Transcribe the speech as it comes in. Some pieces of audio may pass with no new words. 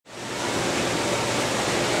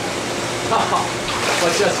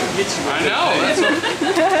Watch us get you. I know. That's what.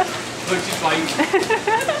 Look, she's fighting.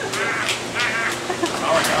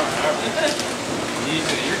 All right.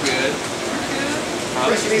 Easy, you're good.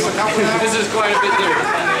 This is quite a bit different.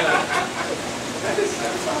 That is so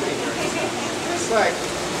funny. It's like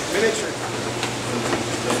miniature.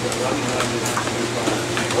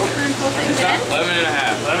 11 and a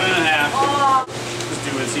half. 11 and a half. Oh, Just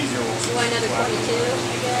do it. It's easier. you want another 22,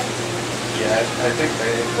 I guess? Yeah, I think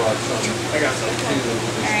they bought some. I got some.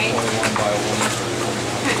 All right. 21 by 1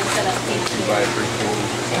 Trying to set up or things 2 by 3/4 or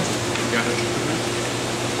something. Got it.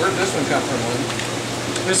 Where'd this one come from, Lynn?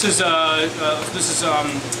 This is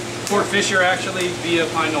Fort Fisher actually via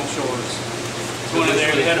Pine Knoll Shores. It's one of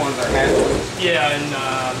their. They had One of their handlers. yeah, in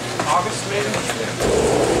August maybe.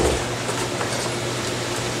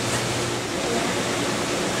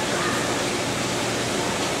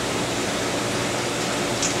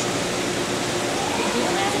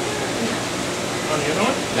 On the other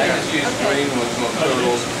one? They just used green ones on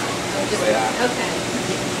turtles. Yeah. Okay.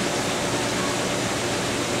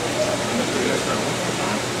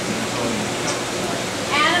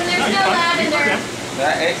 Adam, there's no lavender.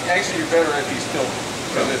 Actually, you're better if you still,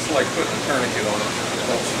 because it's like putting a tourniquet on it. It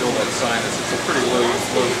don't spill that sinus. It's a pretty low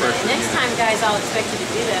pressure Next unit. time, guys, I'll expect you to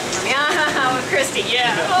do that for me. Ah, with Christy,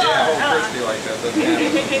 yeah. Yeah, old Christy like that doesn't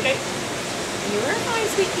happen. You're fine,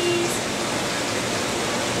 sweeties.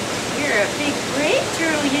 You're a big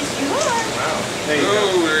breakthrough, yes you are. Wow. There you go.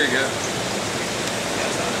 Oh, there you go.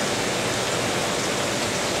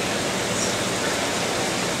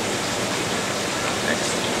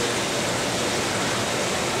 Excellent.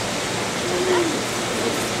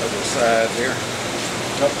 Other side here.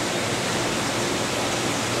 Yep.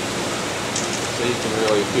 So you can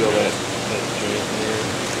really feel that joint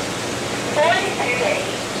there.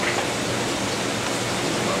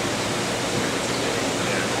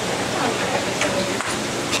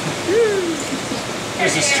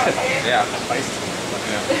 This is Yeah. spicy.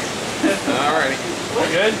 Yeah. All righty.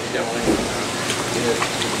 Good? Yeah, well, good.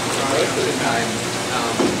 Most of the time,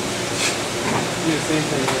 Do the same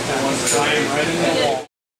thing. Time right in the wall.